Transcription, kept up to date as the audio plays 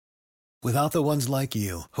Without the ones like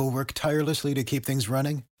you, who work tirelessly to keep things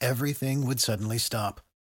running, everything would suddenly stop.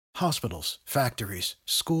 Hospitals, factories,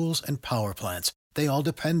 schools, and power plants, they all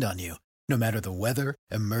depend on you. No matter the weather,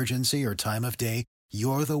 emergency, or time of day,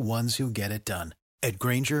 you're the ones who get it done. At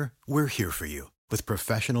Grainger, we're here for you with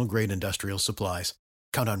professional-grade industrial supplies.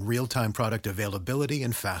 Count on real-time product availability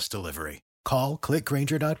and fast delivery. Call, click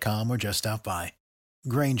Grainger.com, or just stop by.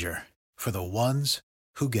 Grainger, for the ones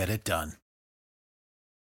who get it done.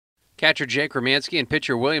 Catcher Jake Romanski and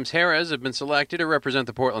pitcher Williams Jerez have been selected to represent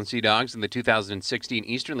the Portland Sea Dogs in the 2016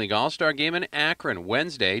 Eastern League All-Star Game in Akron,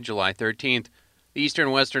 Wednesday, July 13th. The Eastern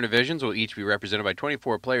and Western divisions will each be represented by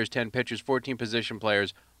 24 players, 10 pitchers, 14 position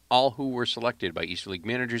players, all who were selected by Eastern League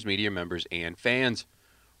managers, media members, and fans.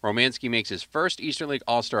 Romanski makes his first Eastern League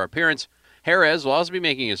All-Star appearance. Jerez will also be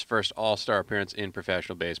making his first All-Star appearance in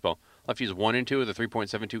professional baseball. Lefties 1-2 with a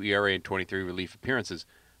 3.72 ERA and 23 relief appearances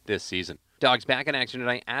this season. Dogs back in action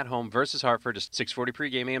tonight at home versus Hartford. 6:40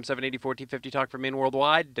 pregame, AM 780, 1450 talk from Maine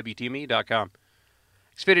Worldwide, WTME.com.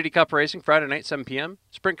 Xfinity Cup Racing Friday night, 7 p.m.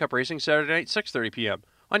 Sprint Cup Racing Saturday night, 6:30 p.m.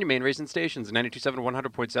 on your main racing stations, 92.7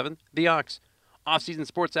 100.7, The Ox. Off-season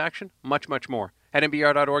sports action, much, much more. At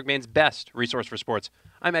NBR.org, Maine's best resource for sports.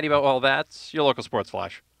 I'm Eddie About All That's your local sports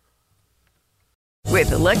flash. With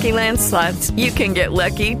the Lucky Land Slots, you can get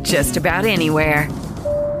lucky just about anywhere.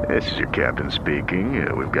 This is your captain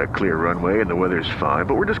speaking. We've got clear runway and the weather's fine,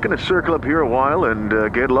 but we're just going to circle up here a while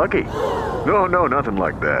and get lucky. No, nothing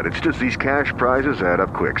like that. It's just these cash prizes add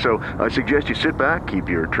up quick. So I suggest you sit back, keep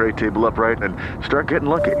your tray table upright, and start getting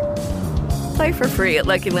lucky. Play for free at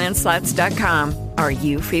LuckyLandSlots.com. Are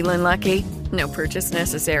you feeling lucky? No purchase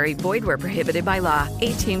necessary. Void where prohibited by law.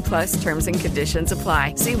 18+ terms and conditions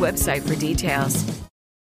apply. See website for details.